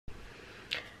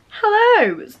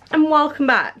Hello and welcome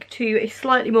back to a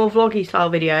slightly more vloggy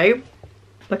style video,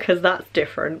 because that's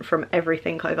different from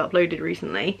everything I've uploaded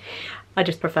recently. I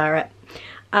just prefer it.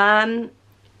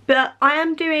 But I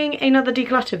am doing another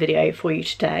declutter video for you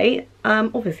today.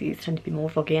 Obviously these tend to be more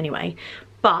vloggy anyway,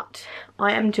 but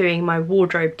I am doing my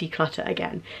wardrobe declutter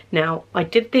again. Now, I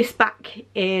did this back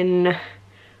in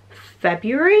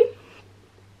February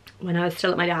when I was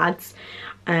still at my dad's,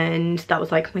 and that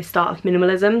was like my start of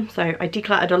minimalism. So I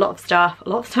decluttered a lot of stuff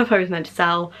I was meant to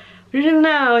sell, which is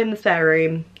now in the spare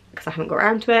room because I haven't got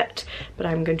around to it, but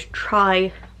I'm going to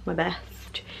try my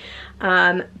best.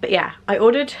 But yeah, I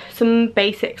ordered some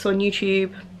basics on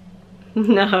YouTube.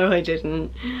 No, I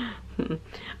didn't.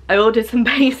 I ordered some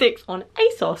basics on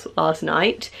ASOS last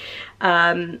night,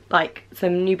 like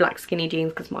some new black skinny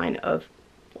jeans because mine are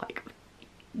like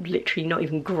literally not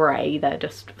even grey, they're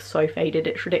just so faded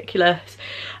it's ridiculous,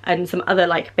 and some other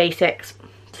like basics.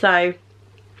 So I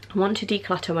want to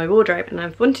declutter my wardrobe, and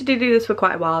I've wanted to do this for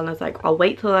quite a while, and I was like, I'll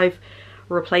wait till I've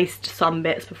replaced some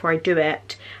bits before I do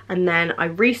it. And then I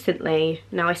recently,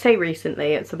 now I say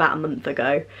recently, it's about a month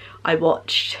ago, I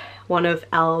watched one of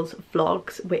Elle's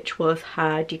vlogs, which was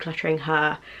her decluttering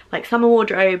her like summer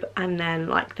wardrobe and then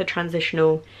like the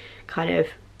transitional kind of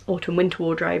autumn winter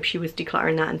wardrobe. She was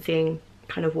decluttering that and seeing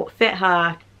kind of what fit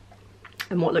her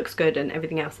and what looks good and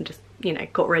everything else, and just, you know,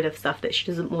 got rid of stuff that she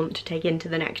doesn't want to take into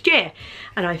the next year.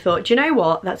 And I thought, do you know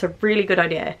what, that's a really good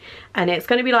idea, and it's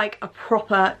going to be like a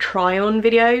proper try on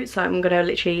video. So I'm going to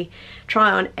literally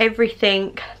try on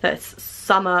everything that's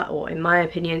summer, or in my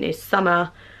opinion is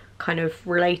summer kind of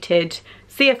related,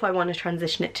 see if I want to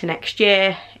transition it to next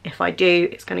year. If I do,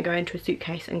 it's going to go into a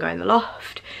suitcase and go in the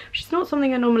loft, which is not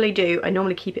something I normally do. I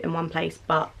normally keep it in one place,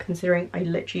 but considering I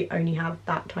literally only have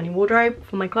that tiny wardrobe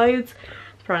for my clothes,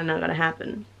 it's probably not going to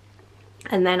happen.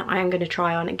 And then I am going to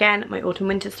try on again my autumn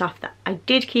winter stuff that I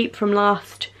did keep from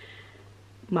last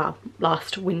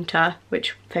winter,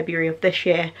 which February of this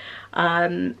year,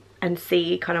 and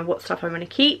see kind of what stuff I want to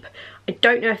keep. I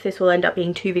don't know if this will end up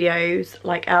being 2 videos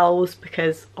like Elle's,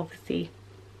 because obviously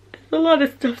there's a lot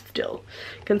of stuff still.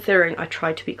 Considering I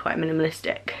tried to be quite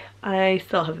minimalistic, I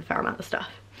still have a fair amount of stuff.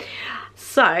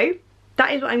 So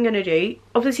that is what I'm going to do.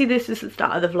 Obviously this is the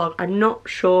start of the vlog. I'm not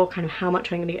sure kind of how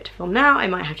much I'm going to get to film now. I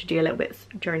might have to do a little bit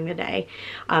during the day,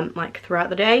 like throughout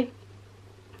the day,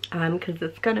 because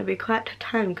it's going to be quite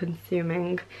time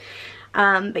consuming.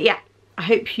 But yeah, I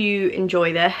hope you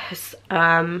enjoy this.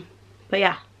 But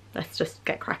yeah, let's just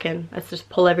get cracking. Let's just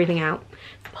pull everything out.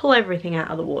 Pull everything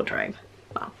out of the wardrobe.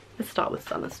 Well, let's start with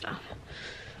summer stuff.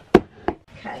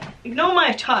 Okay, ignore my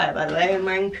attire by the way. I'm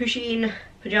wearing pusheen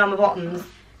pyjama bottoms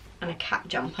and a cat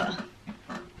jumper.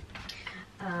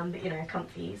 But you know,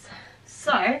 comfies.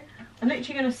 So I'm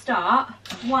literally going to start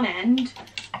one end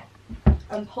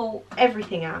and pull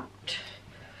everything out,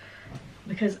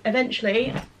 because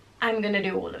eventually I'm going to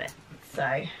do all of it. So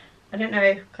I don't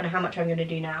know kind of how much I'm going to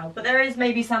do now, but there is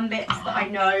maybe some bits that I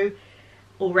know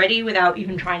already without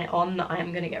even trying it on that I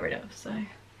am going to get rid of. So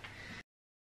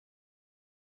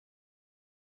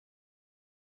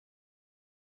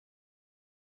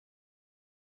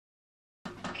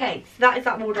okay, so that is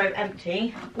that wardrobe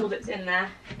empty. All that's in there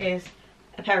is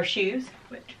a pair of shoes,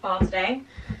 which are staying,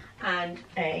 and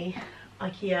a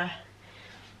IKEA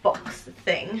box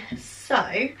thing.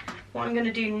 So what I'm going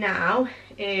to do now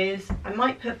is I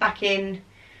might put back in,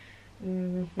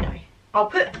 no, I'll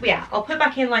put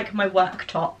back in like my work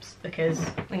tops, because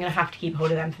I'm going to have to keep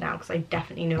hold of them for now, because I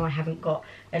definitely know I haven't got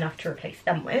enough to replace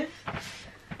them with.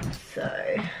 So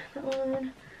that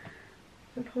one,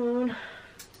 that one,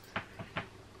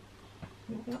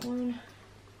 that one.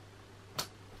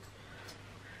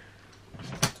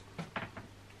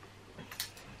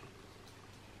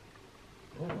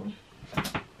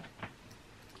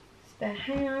 Spare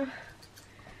hanger,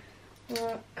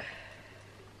 work,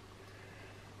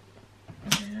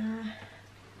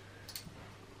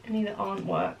 any that aren't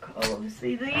work I'll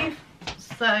obviously leave.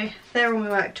 So they're all my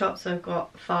work tops. So I've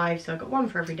got 5, so I've got one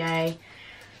for every day,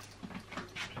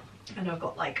 and I've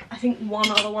got like I think one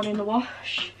other one in the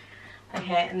wash.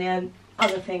 Okay, and the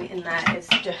other thing in there is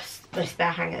just the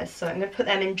spare hangers, so I'm going to put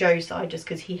them in Joe's side just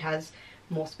because he has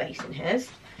more space in his.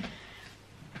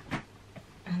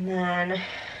 And then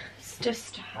let's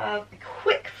just have a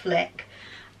quick flick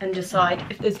and decide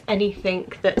if there's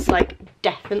anything that's like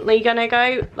definitely gonna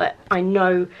go. Like, I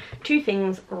know 2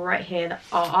 things right here that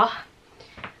are,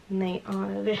 and they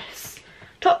are this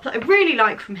top that I really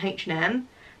like from H&M,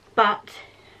 but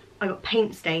I got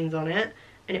paint stains on it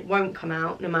and it won't come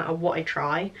out no matter what I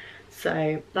try.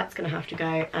 So that's gonna have to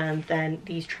go. And then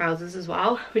these trousers as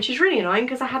well, which is really annoying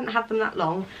because I hadn't had them that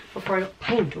long before I got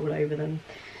paint all over them.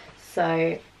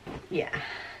 So yeah,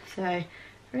 so are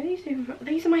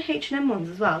these are my H&M ones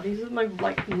as well. These are my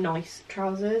like nice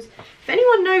trousers. If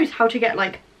anyone knows how to get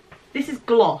like, this is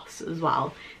gloss as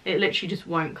well, it literally just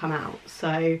won't come out, so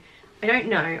I don't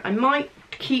know. I might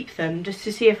keep them just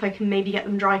to see if I can maybe get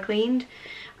them dry cleaned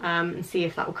and see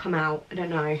if that will come out. I don't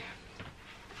know.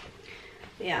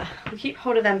 Yeah, I'll keep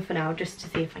hold of them for now just to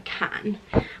see if I can.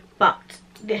 But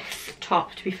this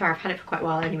top, to be fair, I've had it for quite a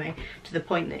while anyway, to the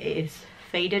point that it is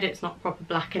faded, it's not proper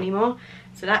black anymore,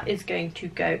 so that is going to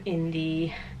go in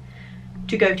the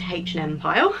to H&M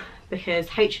pile, because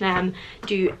H&M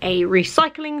do a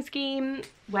recycling scheme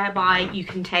whereby you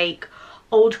can take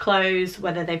old clothes,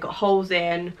 whether they've got holes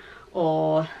in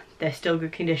or they're still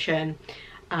good condition,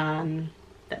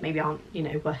 that maybe aren't, you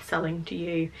know, worth selling to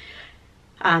you,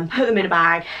 put them in a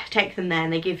bag, take them there,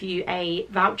 and they give you a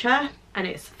voucher, and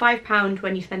it's £5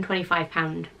 when you spend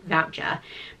 £25 voucher.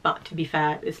 But to be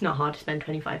fair, it's not hard to spend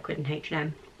 25 quid in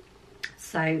H&M.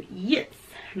 So yes,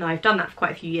 no, I've done that for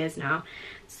quite a few years now.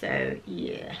 So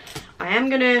yeah, I am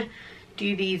gonna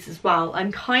do these as well.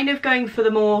 I'm kind of going for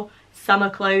the more summer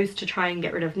clothes to try and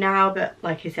get rid of now, but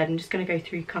like I said, I'm just gonna go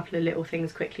through a couple of little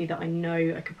things quickly that I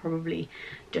know I could probably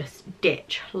just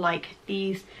ditch, like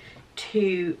these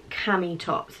two cami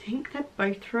tops. I think they're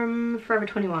both from Forever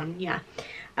 21, yeah.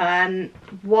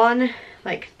 One,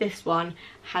 like this one,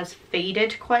 has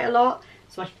faded quite a lot,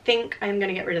 so I think I'm going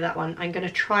to get rid of that one. I'm going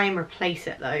to try and replace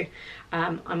it though.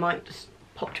 I might just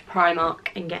pop to Primark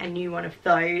and get a new one of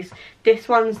those. This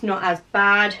one's not as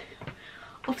bad.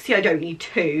 Obviously I don't need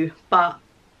two, but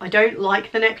I don't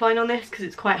like the neckline on this because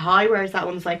it's quite high, whereas that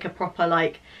one's like a proper,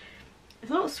 like,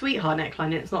 it's not a sweetheart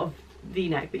neckline, it's not a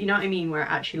V-neck, but you know what I mean, where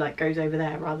it actually like goes over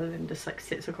there rather than just like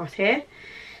sits across here.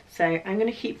 So I'm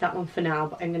going to keep that one for now,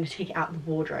 but I'm going to take it out of the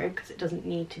wardrobe because it doesn't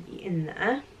need to be in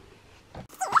there.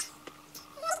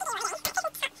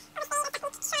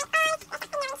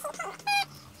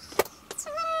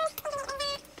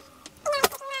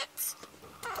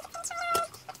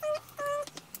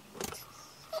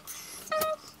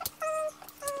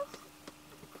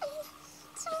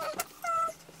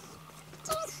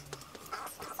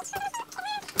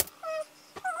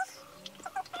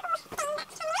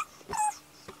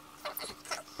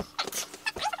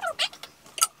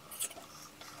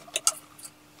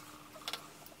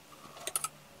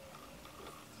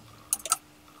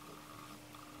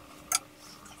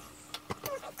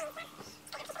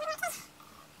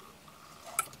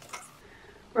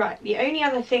 Right, the only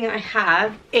other thing I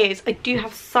have is I do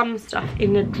have some stuff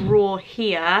in the drawer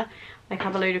here. I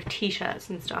have a load of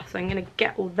t-shirts and stuff, so I'm going to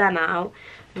get all them out,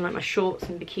 and like my shorts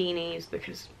and bikinis,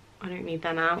 because I don't need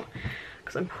them out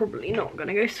because I'm probably not going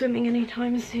to go swimming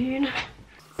anytime soon.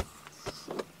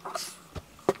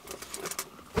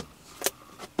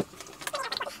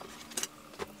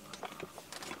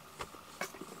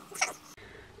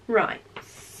 Right,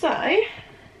 so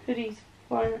hoodies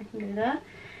fine, I can go there.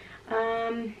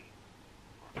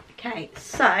 Okay,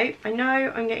 so I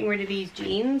know I'm getting rid of these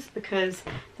jeans because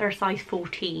they're a size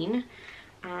 14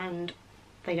 and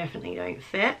they definitely don't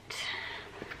fit,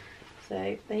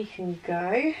 so they can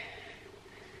go.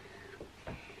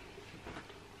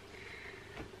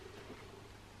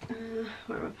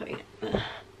 Where am I putting it? There.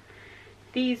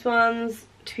 These ones,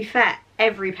 to be fair,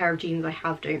 every pair of jeans I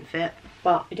have don't fit,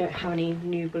 but I don't have any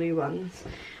new blue ones.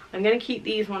 I'm going to keep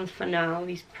these ones for now,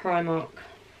 these Primark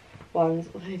ones,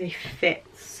 although they fit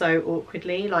so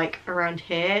awkwardly, like around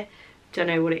here. Don't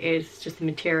know what it is, just the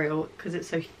material, because it's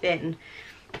so thin.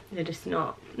 They're just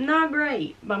not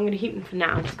great, but I'm going to keep them for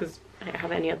now just because I don't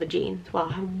have any other jeans. Well,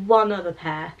 I have one other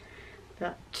pair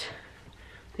that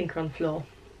I think are on the floor.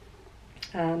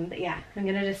 But yeah, I'm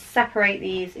going to just separate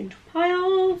these into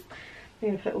piles. I'm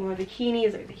going to put all my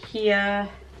bikinis over here.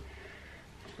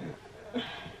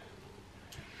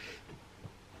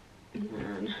 And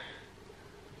then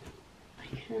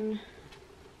I can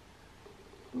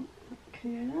go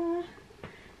there.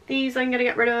 These I'm going to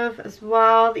get rid of as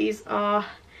well. These are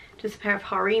just a pair of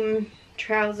harem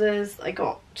trousers I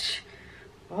got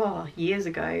years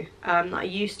ago, that I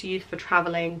used to use for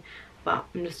travelling, but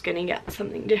I'm just going to get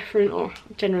something different, or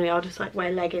generally I'll just like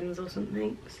wear leggings or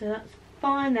something, so that's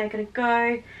fine. They're going to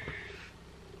go.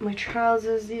 My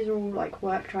trousers, these are all like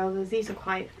work trousers. These are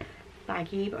quite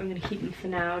baggy, but I'm going to keep them for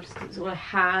now just because it's all I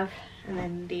have. And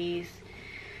then these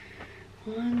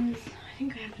ones, I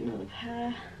think I have another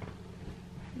pair.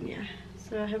 Yeah,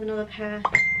 so I have another pair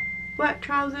work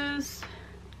trousers.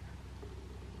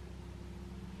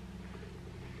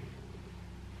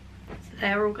 So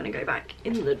they're all going to go back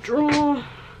in the drawer.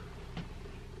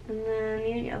 And then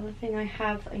the only other thing I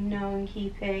have that I know I'm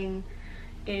keeping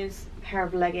is a pair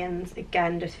of leggings,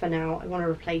 again just for now. I want to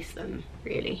replace them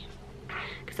really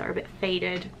because they're a bit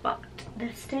faded, but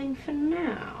they're staying for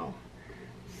now.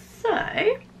 So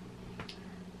I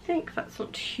think that's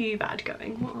not too bad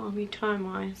going. What are we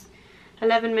time wise?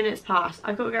 11 minutes past.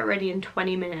 I've got to get ready in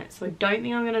 20 minutes, so I don't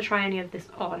think I'm going to try any of this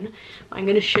on, but I'm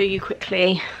going to show you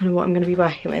quickly what I'm going to be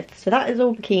working with. So that is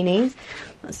all bikinis.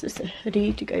 That's just a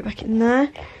hoodie to go back in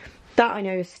there. That I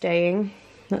know is staying.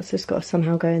 That's just got to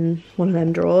somehow go in one of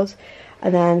them drawers.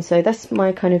 And then, so that's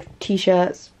my kind of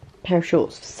t-shirts, pair of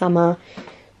shorts for summer,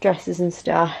 dresses and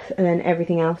stuff, and then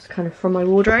everything else kind of from my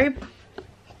wardrobe.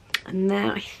 And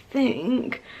then I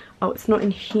think, oh, it's not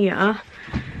in here,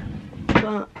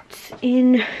 but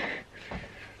in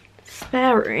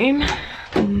spare room,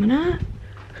 1 minute,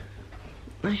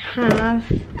 I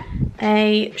have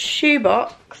a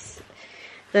shoebox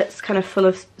that's kind of full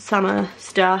of summer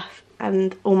stuff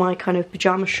and all my kind of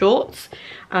pyjama shorts,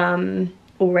 all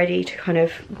ready to kind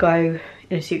of go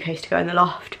in a suitcase to go in the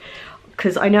loft,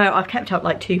 because I know I've kept up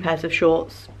like 2 pairs of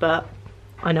shorts, but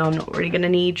I know I'm not really going to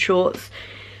need shorts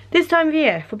this time of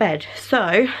year for bed.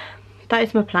 So that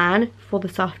is my plan for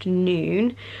this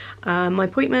afternoon. My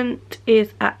appointment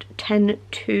is at 10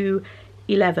 to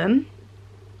 11,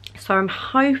 so I'm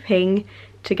hoping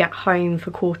to get home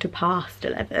for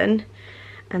 11:15,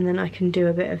 and then I can do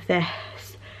a bit of this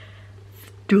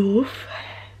stuff.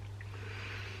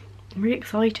 I'm really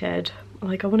excited.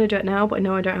 Like, I want to do it now, but I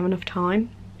know I don't have enough time.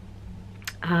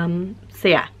 So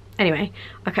yeah, anyway,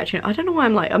 I'll catch you. I don't know why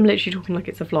I'm literally talking like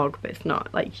it's a vlog, but it's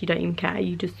not. Like, you don't even care,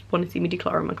 you just want to see me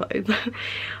declutter my clothes.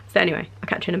 So anyway, I'll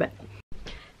catch you in a bit.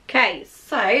 Okay,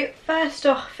 so first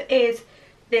off is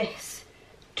this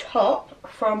top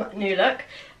from New Look.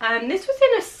 This was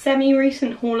in a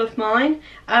semi-recent haul of mine.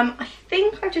 I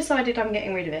think I've decided I'm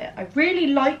getting rid of it. I really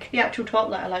like the actual top,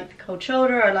 like I like the cold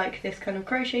shoulder, I like this kind of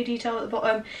crochet detail at the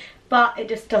bottom, but it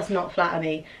just does not flatter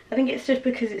me. I think it's just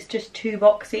because it's just too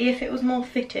boxy. If it was more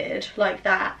fitted like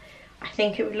that, I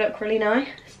think it would look really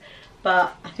nice,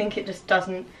 but I think it just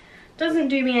doesn't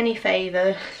do me any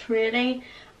favours, really.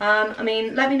 I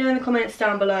mean, let me know in the comments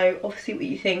down below, obviously, what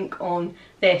you think on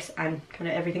this and kind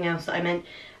of everything else that I meant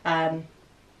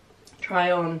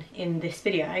try on in this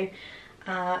video.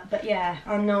 But yeah,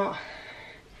 I'm not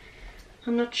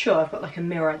sure. I've got like a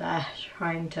mirror there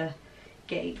trying to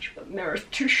gauge, but the mirror's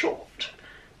too short.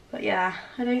 But yeah,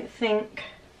 I don't think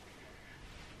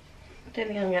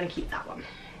I'm going to keep that one.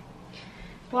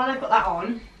 While I've got that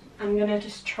on, I'm going to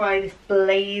just try this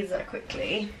blazer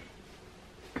quickly.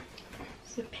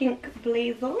 It's a pink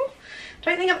blazer. I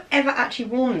don't think I've ever actually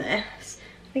worn this.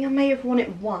 I think I may have worn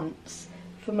it once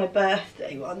for my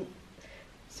birthday once.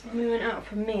 So we went out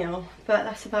for a meal, but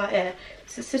that's about it.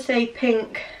 So it's just a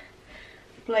pink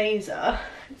blazer.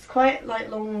 It's quite like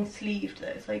long sleeved though.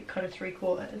 It's like kind of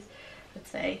 3/4, I'd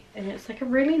say. And it's like a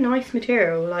really nice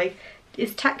material. Like,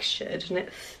 it's textured and it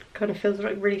kind of feels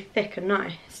like really thick and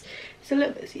nice. It's a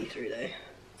little bit see-through though,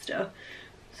 still.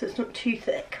 So it's not too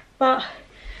thick. But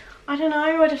I don't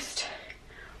know,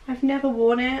 I've never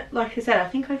worn it. Like I said, I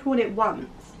think I've worn it once,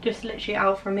 just literally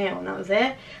out for a meal, and that was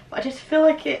it. But I just feel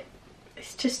like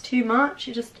it's just too much.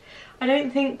 I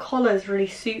don't think collars really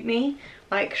suit me,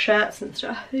 like shirts and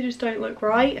stuff. They just don't look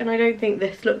right, and I don't think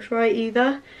this looks right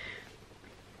either.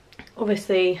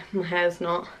 Obviously, my hair's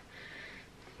not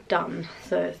done,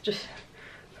 so it's just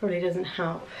probably doesn't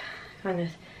help kind of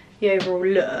the overall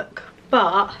look.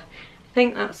 But I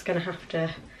think that's gonna have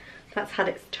to. That's had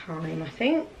its time, I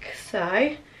think. So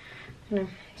I'm gonna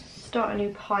start a new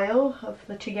pile of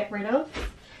the to get rid of.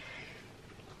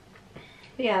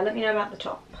 But yeah, let me know about the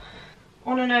top.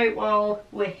 On a note, while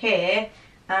we're here,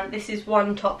 this is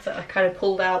one top that I kind of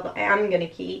pulled out that I am going to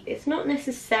keep. It's not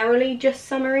necessarily just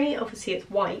summery, obviously it's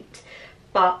white,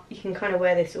 but you can kind of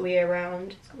wear this all year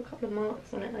round. It's got a couple of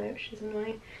marks on it though, which is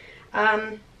annoying.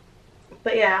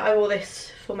 But yeah, I wore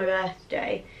this for my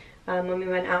birthday when we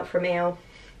went out for a meal,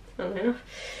 funnily enough.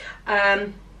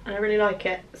 And I really like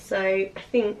it, so I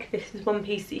think this is one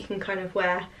piece that you can kind of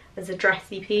wear as a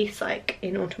dressy piece, like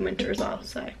in autumn winter as well,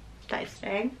 so that is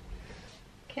staying.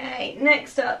 Okay,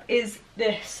 next up is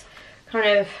this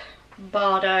kind of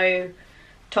Bardo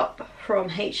top from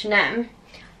H&M.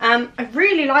 I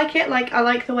really like it. Like, I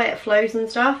like the way it flows and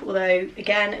stuff, although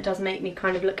again it does make me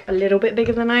kind of look a little bit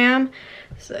bigger than I am,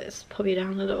 so it's probably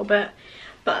down a little bit.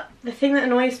 But the thing that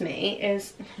annoys me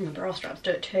is, my bra straps do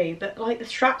it too, but like the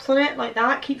straps on it like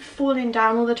that keep falling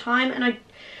down all the time, and I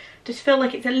just feel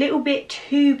like it's a little bit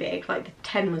too big. Like the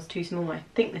 10 was too small. I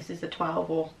think this is the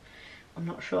 12, or I'm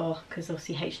not sure, because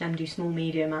obviously H&M do small,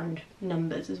 medium and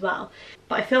numbers as well.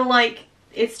 But I feel like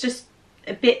it's just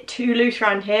a bit too loose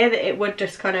around here, that it would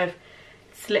just kind of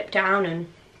slip down and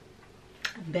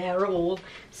bear all.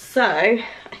 So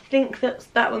I think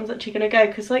that one's actually going to go,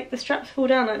 because like the straps fall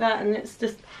down like that and it's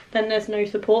just, then there's no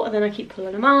support, and then I keep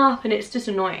pulling them up and it's just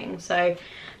annoying. So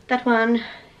that one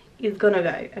is gonna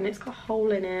go, and it's got a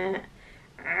hole in it.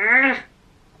 Ah,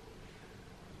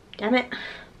 damn it.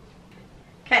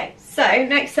 Okay, so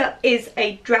next up is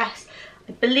a dress.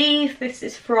 I believe this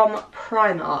is from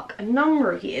Primark a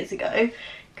number of years ago,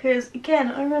 because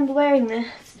again I remember wearing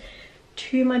this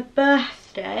to my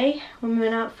birthday when we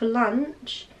went out for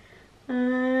lunch.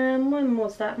 When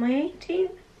was that? My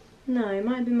 18th? No, it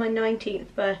might have been my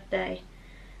 19th birthday.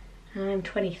 I'm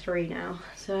 23 now,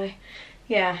 so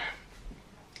yeah.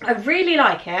 I really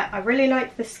like it. I really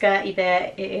like the skirty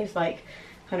bit. It is like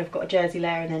kind of got a jersey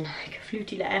layer and then like a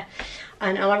fluty layer.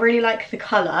 And I really like the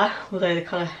colour, although the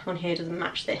colour on here doesn't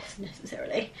match this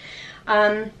necessarily.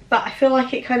 But I feel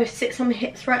like it kind of sits on the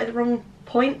hips right at the wrong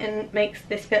point and makes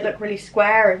this bit look really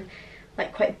square and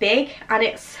like quite big. And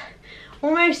it's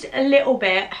almost a little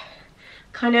bit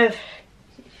kind of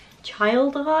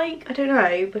childlike, I don't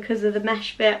know, because of the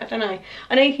mesh bit. I don't know.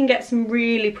 I know you can get some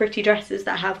really pretty dresses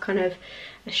that have kind of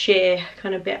a sheer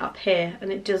kind of bit up here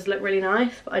and it does look really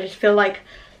nice, but I just feel like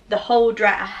the whole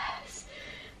dress,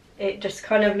 it just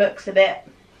kind of looks a bit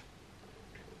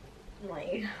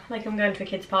like I'm going to a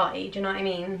kid's party, do you know what I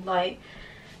mean? Like,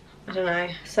 I don't know.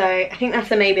 So I think that's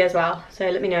a maybe as well, so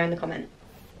let me know in the comment.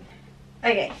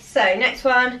 Okay, so next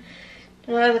one,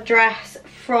 another dress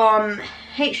from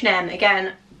H&M,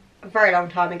 again a very long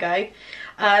time ago.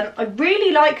 I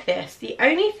really like this. The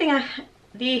only thing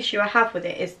the issue I have with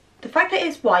it is the fact that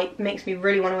it's white makes me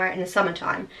really want to wear it in the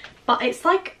summertime, but it's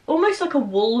like almost like a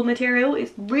wool material.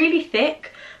 It's really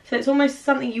thick, so it's almost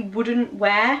something you wouldn't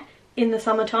wear in the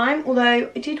summertime. Although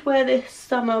I did wear this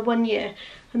summer one year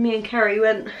and me and Kerry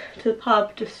went to the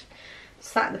pub, just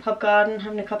sat in the pub garden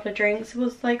having a couple of drinks. It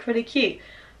was like really cute,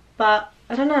 but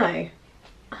I don't know,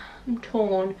 I'm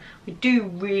torn. I do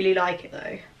really like it though.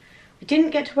 I didn't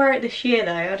get to wear it this year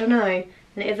though, I don't know, and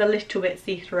it is a little bit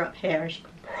see-through up here, as you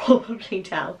can probably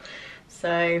tell,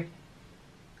 so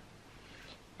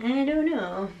I don't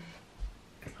know.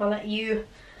 I'll let you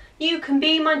can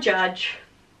be my judge.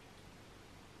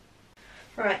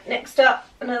 Right, next up,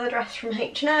 another dress from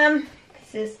H&M.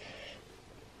 This is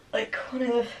like one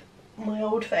of my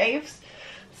old faves,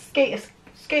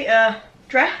 skater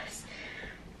dress.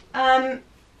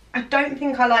 I don't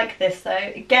think I like this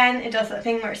though. Again, it does that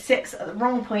thing where it sits at the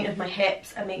wrong point of my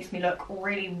hips and makes me look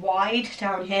really wide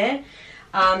down here.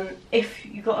 If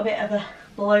you've got a bit of a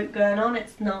bloat going on,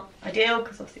 it's not ideal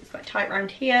because obviously it's quite tight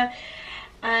around here.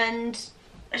 And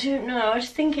I don't know, I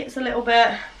just think it's a little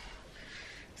bit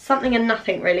something and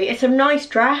nothing really. It's a nice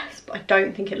dress, but I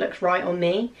don't think it looks right on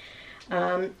me.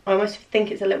 I almost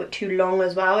think it's a little bit too long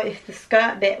as well. If the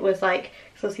skirt bit was like,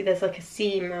 because obviously there's like a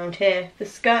seam around here, if the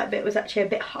skirt bit was actually a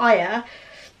bit higher,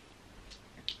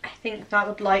 I think that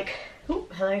would like, oh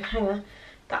hello, hang on,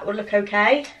 that would look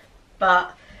okay.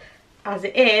 But as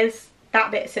it is,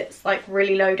 that bit sits like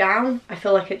really low down. I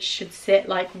feel like it should sit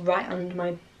like right under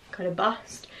my kind of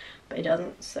bust, but it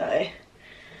doesn't, so I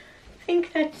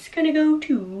think that's gonna go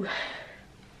too.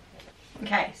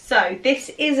 Okay, so this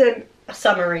isn't a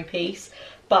summery piece,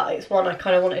 but it's one I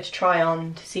kind of wanted to try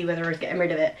on to see whether I was getting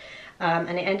rid of it,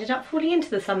 and it ended up falling into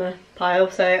the summer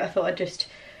pile, so I thought I'd just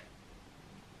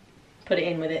put it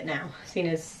in with it now, seeing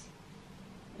as,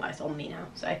 well, it's on me now.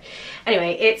 So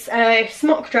anyway, it's a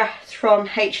smock dress from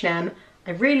H&M.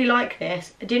 I really like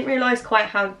this. I didn't realise quite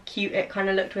how cute it kind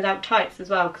of looked without tights as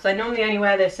well, because I normally only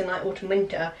wear this in like autumn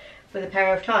winter with a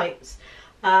pair of tights,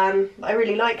 but I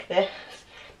really like this.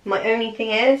 My only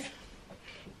thing is,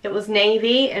 it was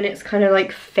navy and it's kind of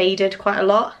like faded quite a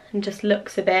lot and just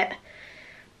looks a bit,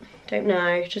 don't know,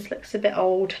 it just looks a bit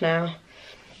old now.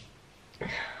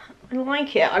 I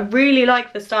like it. I really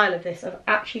like the style of this. I've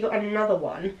actually got another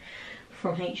one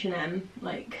from H&M,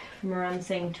 like from around the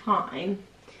same time,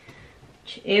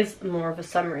 which is more of a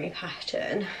summery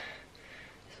pattern.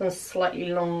 This one's slightly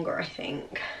longer, I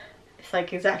think. It's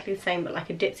like exactly the same, but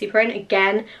like a ditzy print.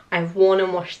 Again, I've worn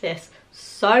and washed this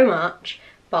so much,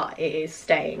 but it is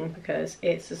staying because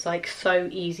it's just like so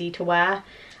easy to wear,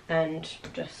 and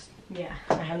just, yeah,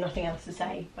 I have nothing else to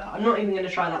say. But I'm not even going to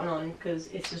try that one on because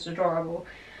it's just adorable.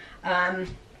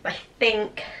 I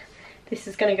think this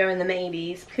is going to go in the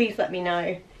maybes. Please let me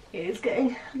know. It is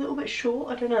getting a little bit short,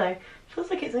 I don't know. It feels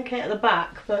like it's okay at the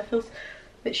back, but it feels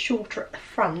a bit shorter at the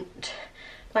front.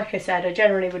 Like I said, I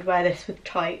generally would wear this with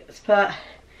tights, but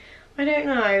I don't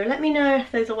know. Let me know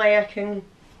if there's a way I can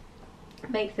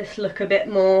make this look a bit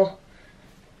more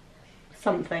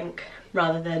something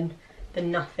rather than the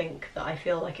nothing that I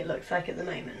feel like it looks like at the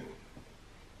moment.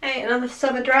 Okay, another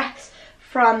summer dress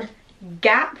from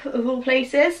Gap, of all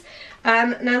places.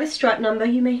 Now this stripe number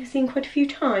you may have seen quite a few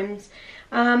times.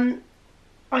 I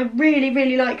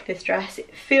really like this dress.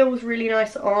 It feels really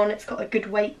nice on, it's got a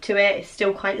good weight to it, it's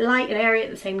still quite light and airy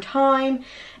at the same time.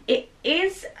 It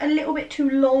is a little bit too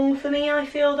long for me, I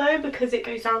feel though, because it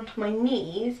goes down to my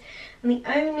knees. And the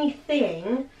only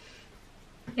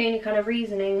kind of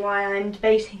reasoning why I'm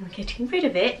debating on getting rid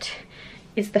of it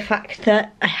is the fact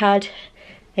that I had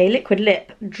a liquid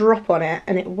lip drop on it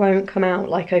and it won't come out.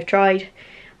 Like, I've tried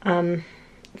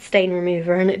stain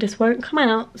remover and it just won't come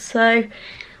out, so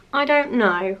I don't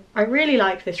know. I really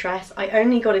like this dress. I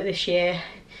only got it this year,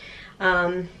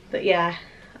 but yeah,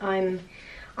 I'm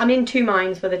in two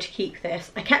minds whether to keep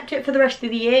this. I kept it for the rest of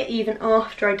the year even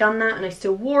after I'd done that, and I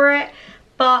still wore it,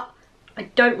 but I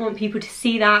don't want people to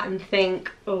see that and think,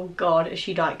 oh god, is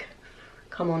she like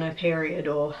come on her period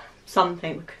or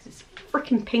something, because it's a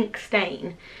freaking pink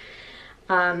stain.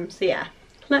 So yeah,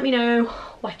 let me know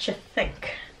what you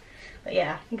think. But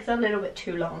yeah, I think it's a little bit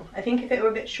too long. I think if it were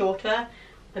a bit shorter,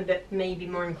 I'm maybe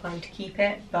more inclined to keep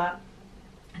it, but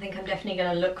I think I'm definitely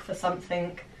going to look for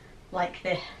something like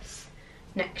this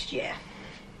next year.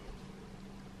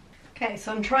 Okay,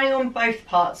 so I'm trying on both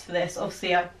parts for this.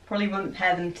 Obviously I probably wouldn't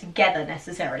pair them together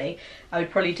necessarily. I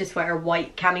would probably just wear a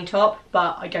white cami top,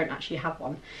 but I don't actually have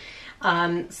one.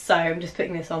 So I'm just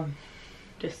putting this on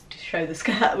just to show the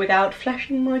skirt without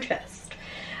flashing my chest.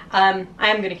 I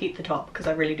am going to keep the top because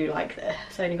I really do like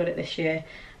this. I only got it this year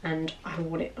and I've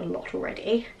worn it a lot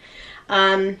already.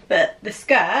 But the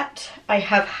skirt I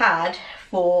have had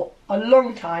for a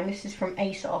long time. This is from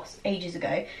ASOS ages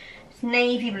ago. It's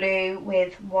navy blue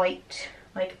with white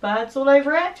like birds all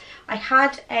over it. I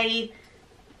had a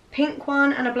pink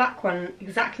one and a black one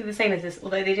exactly the same as this,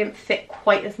 although they didn't fit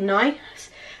quite as nice.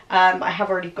 But I have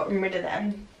already gotten rid of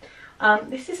them.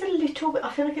 This is a little bit, I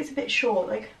feel like it's a bit short,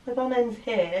 like the bum end's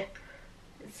here.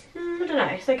 It's, I don't know,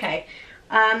 it's okay.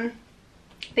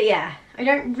 But yeah, I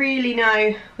don't really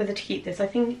know whether to keep this. I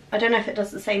don't know if it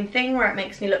does the same thing where it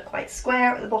makes me look quite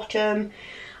square at the bottom.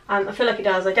 I feel like it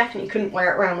does. I definitely couldn't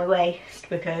wear it around my waist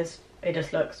because it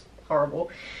just looks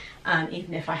horrible.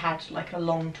 Even if I had like a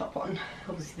long top on.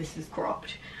 Obviously this is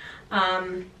cropped.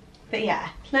 But yeah,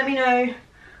 let me know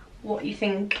what you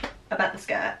think about the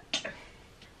skirt.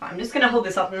 I'm just going to hold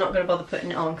this up. I'm not going to bother putting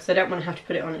it on because I don't want to have to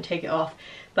put it on and take it off.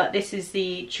 But this is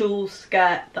the tulle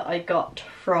skirt that I got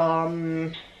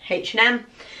from H&M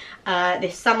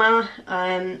this summer.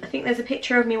 I think there's a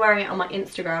picture of me wearing it on my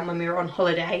Instagram when we were on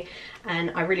holiday,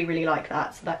 and I really like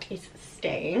that, so that is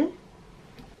staying.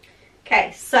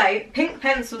 Okay, so pink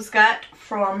pencil skirt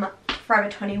from Forever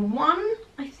 21,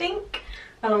 I think,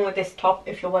 along with this top,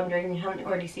 if you're wondering, you haven't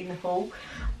already seen the haul.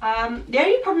 The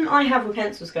only problem I have with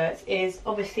pencil skirts is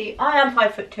obviously I am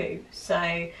 5'2",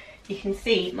 so you can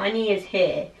see my knee is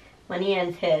here, my knee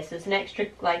ends here, so it's an extra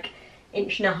like 1.5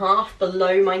 inches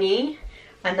below my knee,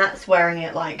 and that's wearing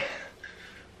it like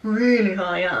really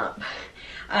high up.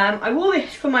 I wore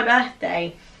this for my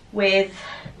birthday with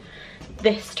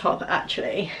this top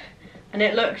actually, and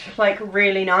it looked like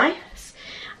really nice,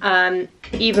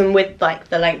 even with like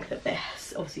the length of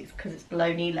this. Obviously it's because it's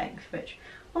below knee length, which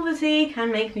obviously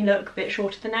can make me look a bit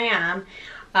shorter than I am.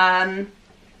 And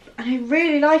I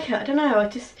really like it. I don't know,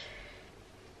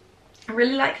 I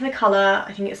really like the colour.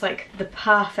 I think it's like the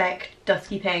perfect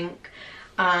dusky pink.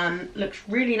 Looks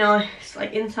really nice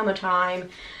like in summertime.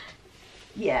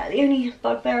 Yeah, the only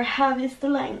bugbear I have is the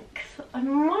length. I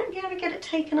might be able to get it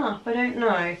taken up, I don't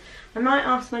know. I might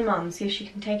ask my mum, see if she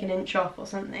can take 1 inch off or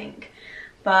something.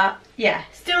 But yeah,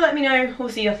 still let me know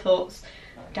obviously your thoughts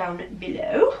down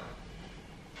below.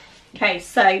 Okay,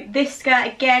 so this skirt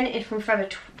again is from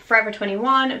Forever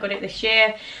 21. I got it this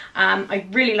year. I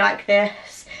really like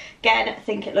this. Again, I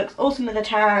think it looks awesome with the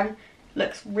tan.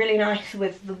 Looks really nice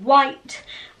with the white,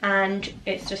 and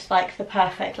it's just like the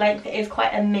perfect length. It is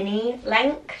quite a mini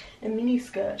length, a mini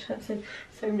skirt. That's so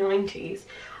 90s.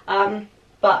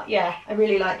 But yeah, I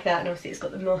really like that, and obviously it's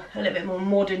got a little bit more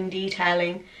modern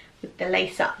detailing with the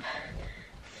lace up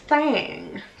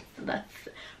thing. So that's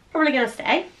probably gonna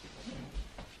stay.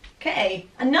 Okay,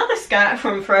 another skirt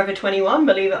from Forever 21,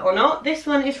 believe it or not. This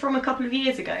one is from a couple of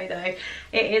years ago though.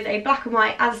 It is a black and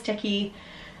white Aztec-y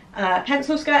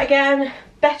pencil skirt again.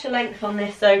 Better length on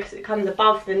this though because it comes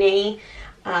above the knee.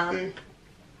 And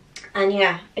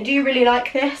yeah, I do really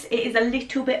like this. It is a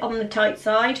little bit on the tight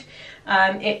side.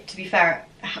 To be fair,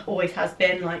 it always has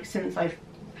been like since I've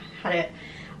had it.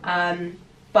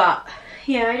 But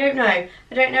yeah, I don't know.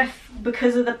 I don't know if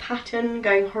because of the pattern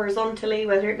going horizontally,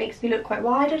 whether it makes me look quite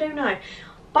wide, I don't know.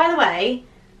 By the way,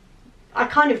 I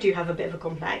kind of do have a bit of a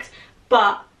complex,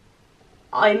 but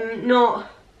I'm not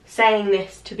saying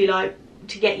this to be like,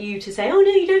 to get you to say, oh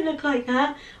no, you don't look like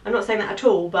that. I'm not saying that at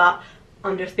all, but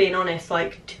I'm just being honest.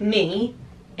 Like, to me,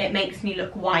 it makes me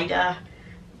look wider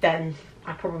than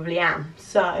I probably am.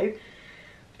 So,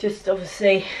 just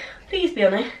obviously, please be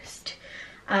honest.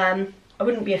 I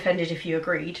wouldn't be offended if you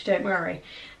agreed, don't worry.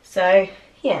 So,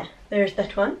 yeah, there's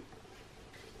that one.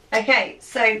 Okay,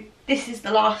 so this is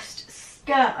the last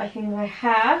skirt I think I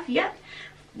have. Yep.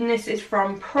 And this is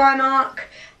from Primark.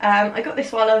 I got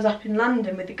this while I was up in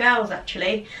London with the girls,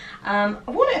 actually. I've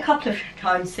worn it a couple of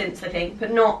times since, I think,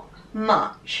 but not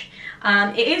much.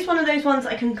 It is one of those ones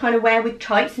I can kind of wear with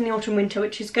tights in the autumn winter,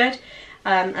 which is good,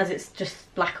 as it's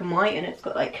just black and white and it's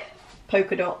got like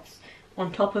polka dots on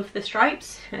top of the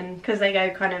stripes, and because they go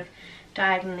kind of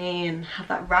diagonally and have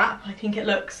that wrap, I think it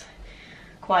looks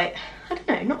quite, I don't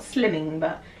know, not slimming,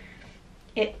 but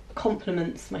it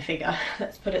complements my figure,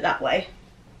 let's put it that way.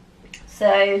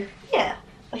 So yeah,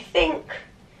 I think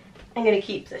I'm going to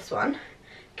keep this one.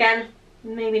 Again,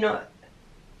 maybe not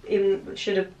even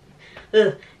should have,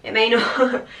 it may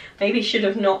not, maybe should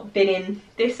have not been in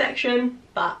this section,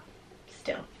 but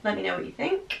still, let me know what you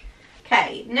think.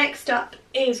 Okay, next up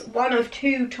is one of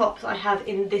two tops I have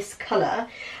in this colour.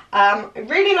 I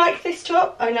really like this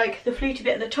top. I like the fluty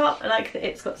bit at the top. I like that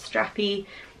it's got strappy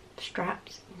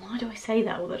straps. Why do I say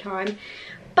that all the time?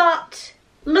 But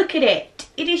look at it.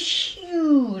 It is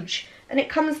huge and it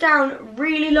comes down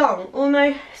really long,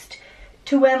 almost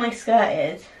to where my skirt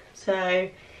is. So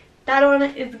that one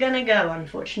is gonna go,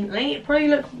 unfortunately. It probably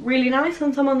looks really nice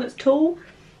on someone that's tall,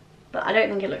 but I don't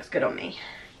think it looks good on me.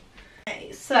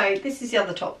 Okay, so this is the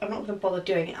other top. I'm not going to bother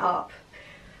doing it up,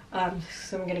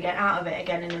 so I'm going to get out of it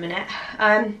again in a minute.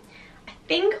 I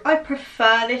think I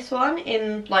prefer this one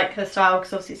in like the style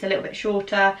because obviously it's a little bit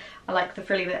shorter. I like the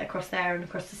frilly bit across there and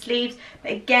across the sleeves,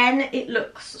 but again it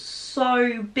looks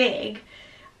so big.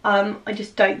 I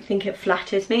just don't think it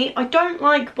flatters me. I don't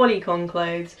like bodycon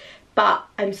clothes, but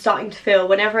I'm starting to feel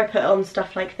whenever I put on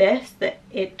stuff like this that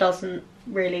it doesn't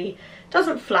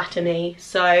flatter me.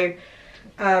 So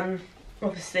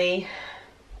obviously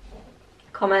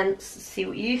comments, see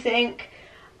what you think,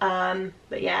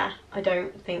 but yeah, I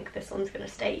don't think this one's gonna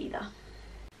stay either.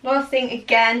 Last thing,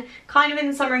 again, kind of in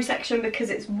the summery section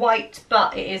because it's white,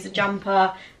 but it is a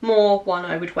jumper, more one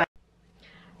I would wear.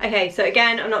 Okay, so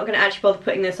again, I'm not going to actually bother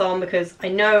putting this on because I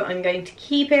know I'm going to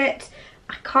keep it.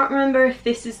 I can't remember if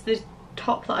this is the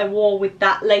top that I wore with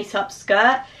that lace up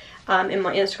skirt in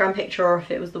my Instagram picture, or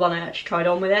if it was the one I actually tried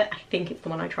on with it. I think it's the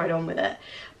one I tried on with it.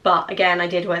 But again, I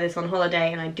did wear this on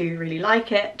holiday and I do really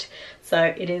like it, so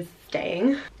it is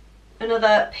staying.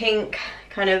 Another pink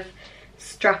kind of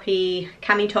strappy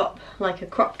cami top, like a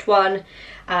cropped one,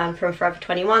 from Forever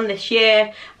 21 this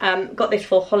year. Got this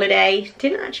for holiday.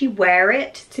 Didn't actually wear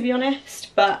it, to be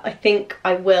honest, but I think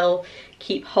I will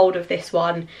keep hold of this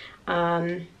one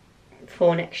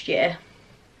for next year.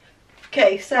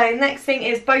 Okay, so next thing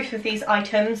is both of these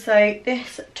items. So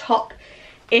this top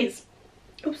is,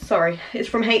 oh sorry, it's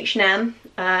from H&M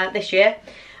this year.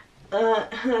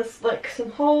 It has like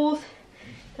some holes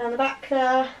down the back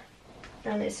there,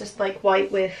 and it's just like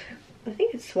white with, I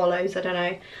think it's swallows, I don't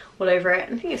know, all over it.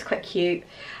 I think it's quite cute.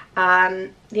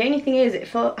 The only thing is,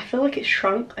 I feel like it's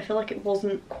shrunk. I feel like it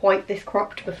wasn't quite this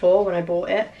cropped before when I bought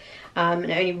it, and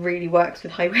it only really works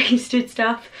with high-waisted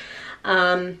stuff.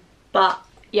 But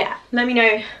yeah, let me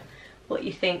know what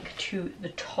you think to the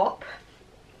top.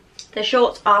 The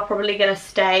shorts are probably going to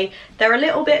stay. They're a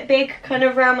little bit big kind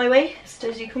of around my waist,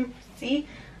 as you can see.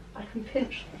 I can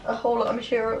pinch a whole lot of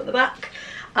material at the back,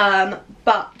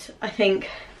 but I think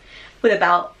with a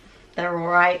belt they're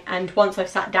alright, and once I've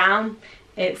sat down,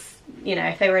 it's, you know,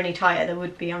 if they were any tighter they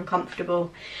would be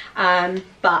uncomfortable.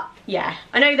 But yeah,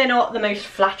 I know they're not the most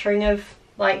flattering of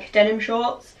like denim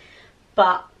shorts,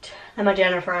 but they're my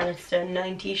Jennifer Aniston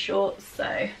 90s shorts,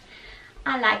 so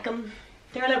I like them.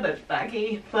 They're a little bit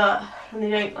baggy, but they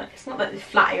don't, like, it's not like they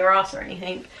flatter your ass or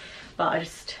anything,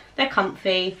 but they're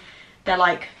comfy. They're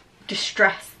like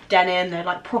distressed denim, they're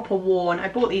like proper worn. I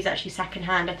bought these actually second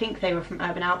hand. I think they were from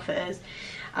Urban Outfitters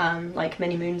like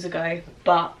many moons ago,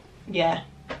 but yeah,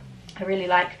 I really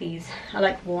like these. I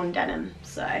like worn denim,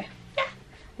 so yeah,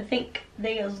 I think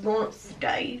they are gonna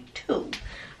stay too.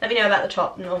 Let me know about the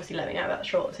top, and obviously let me know about the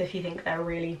shorts if you think they're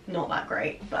really not that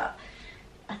great, but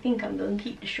I think I'm gonna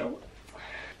keep the shorts.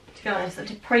 To be honest, I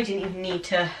probably didn't even need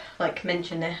to like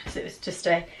mention this. It was just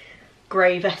a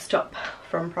grey vest top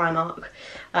from Primark.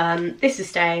 This is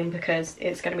staying because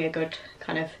it's going to be a good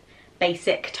kind of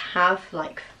basic to have,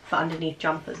 like for underneath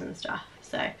jumpers and stuff.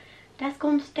 So that's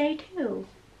going to stay too.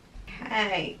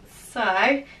 Okay,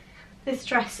 so this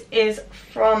dress is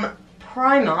from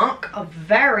Primark a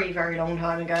very, very long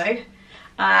time ago.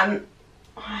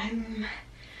 I'm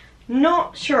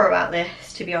not sure about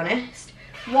this, to be honest.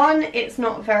 One, it's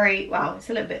not very, well, it's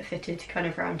a little bit fitted kind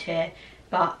of around here,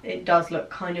 but it does look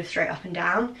kind of straight up and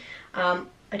down.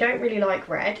 I don't really like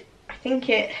red. I think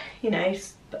it, you know,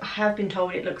 I have been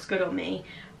told it looks good on me,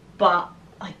 but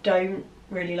I don't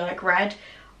really like red.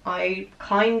 I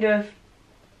kind of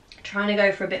trying to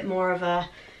go for a bit more of a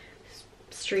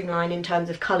streamline in terms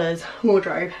of colours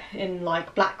wardrobe in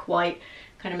like black, white,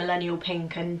 kind of millennial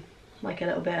pink, and like a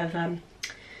little bit of a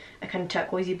kind of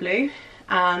turquoisey blue.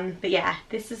 But yeah,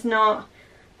 this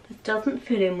doesn't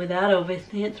fit in with that,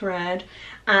 obviously it's red,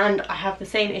 and I have the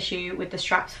same issue with the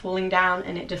straps falling down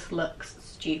and it just looks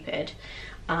stupid.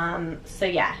 So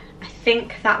yeah, I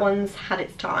think that one's had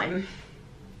its time.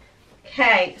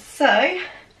 Okay, so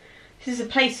this is a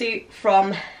playsuit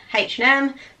from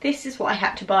H&M. This is what I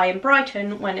had to buy in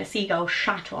Brighton when a seagull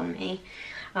shat on me.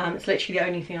 It's literally the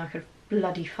only thing I could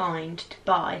bloody find to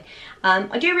buy.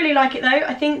 I do really like it though.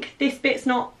 I think this bit's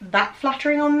not that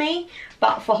flattering on me,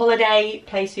 but for holiday,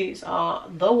 playsuits are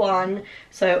the one.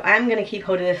 So I am going to keep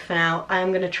hold of this for now. I am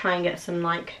going to try and get some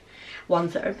like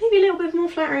ones that are maybe a little bit more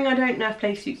flattering. I don't know if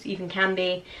playsuits even can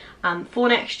be for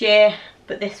next year,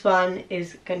 but this one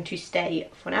is going to stay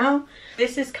for now.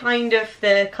 This is kind of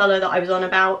the colour that I was on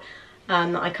about,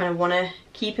 that I kind of want to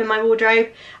keep in my wardrobe.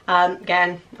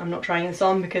 Again, I'm not trying this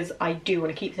on because I do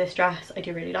want to keep this dress. I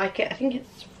do really like it. I think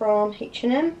it's from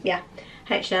H&M. Yeah,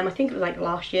 H&M. I think it was like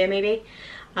last year maybe.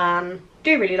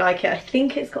 Do really like it. I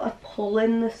think it's got a pull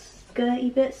in the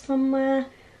skirty bit somewhere.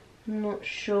 I'm not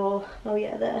sure. Oh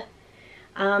yeah, there.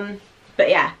 But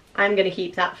yeah, I'm going to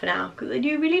keep that for now because I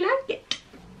do really like it.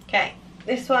 Okay,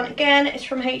 this one again is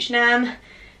from H&M.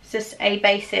 It's just a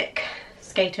basic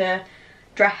skater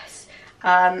dress.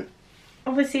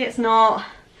 Obviously it's not,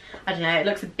 I don't know, it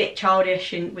looks a bit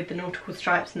childish with the nautical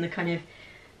stripes and the kind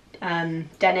of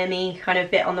denim-y kind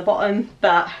of bit on the bottom,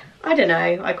 but I don't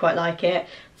know, I quite like it.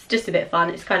 It's just a bit fun.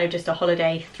 It's kind of just a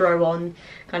holiday throw-on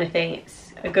kind of thing.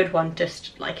 It's a good one,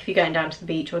 just like if you're going down to the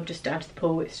beach or just down to the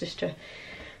pool, it's just a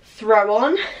throw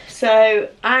on. So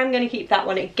I'm going to keep that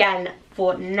one again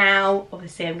for now.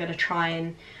 Obviously I'm going to try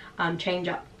and change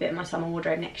up a bit of my summer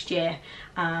wardrobe next year,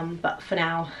 but for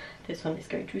now this one is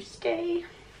going to stay.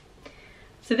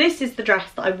 So this is the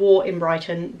dress that I wore in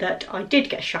Brighton that I did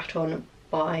get shat on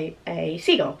by a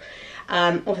seagull.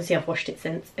 Obviously I've washed it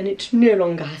since and it no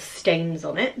longer has stains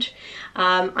on it.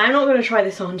 I'm not going to try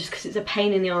this on just because it's a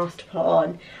pain in the arse to put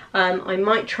on. I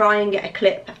might try and get a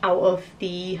clip out of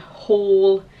the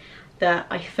haul that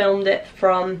I filmed it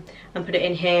from and put it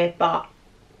in here, but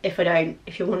if I don't,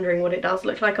 if you're wondering what it does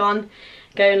look like on,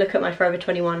 go and look at my Forever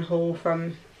 21 haul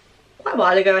from quite a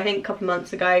while ago, I think a couple of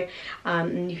months ago,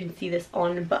 and you can see this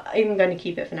on, but I'm going to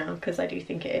keep it for now because I do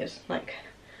think it is like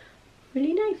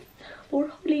really nice for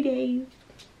holidays.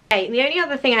 Okay, the only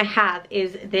other thing I have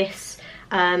is this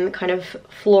kind of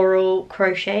floral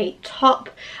crochet top.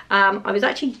 I was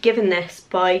actually given this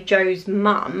by Joe's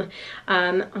mum.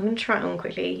 I'm going to try it on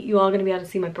quickly. You are going to be able to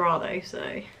see my bra though,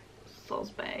 so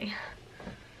sosbay.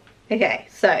 Okay,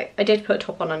 so I did put a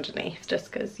top on underneath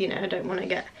just because, you know, I don't want to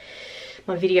get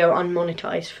my video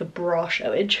unmonetized for bra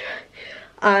showage.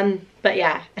 But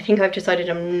yeah, I think I've decided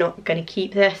I'm not going to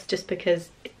keep this just because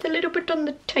it's a little bit on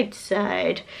the tight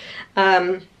side.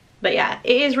 But yeah,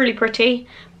 it is really pretty,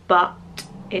 but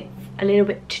it's a little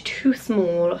bit too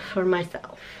small for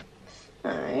myself.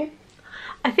 So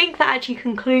I think that actually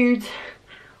concludes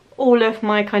all of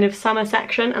my kind of summer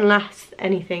section, unless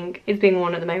anything is being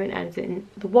worn at the moment and is in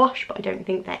the wash, but I don't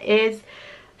think there is.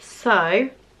 So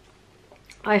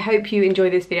I hope you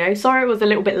enjoyed this video. Sorry it was a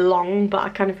little bit long, but I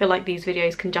kind of feel like these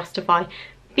videos can justify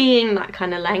being that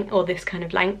kind of length, or this kind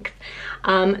of length.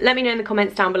 Let me know in the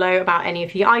comments down below about any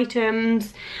of the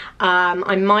items.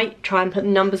 I might try and put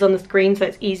numbers on the screen so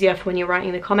it's easier for when you're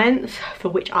writing the comments for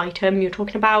which item you're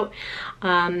talking about.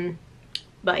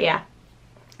 But yeah,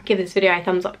 give this video a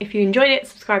thumbs up if you enjoyed it,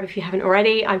 subscribe if you haven't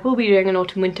already. I will be doing an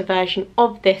autumn winter version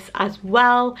of this as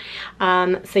well.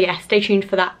 So yeah, stay tuned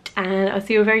for that and I'll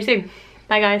see you very soon.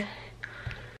 Bye guys.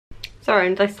 Sorry,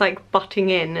 I'm just like butting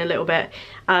in a little bit.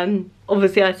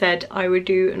 Obviously I said I would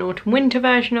do an autumn winter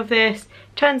version of this.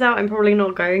 Turns out I'm probably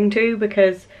not going to,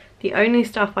 because the only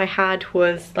stuff I had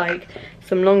was like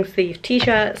some long sleeve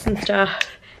t-shirts and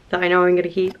stuff that I know I'm going to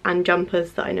keep, and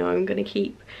jumpers that I know I'm going to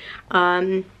keep.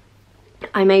 I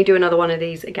may do another one of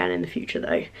these again in the future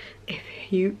though, if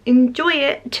you enjoy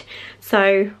it.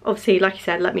 So obviously, like I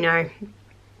said, let me know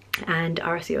and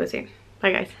I'll see you all soon.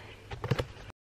 Bye guys.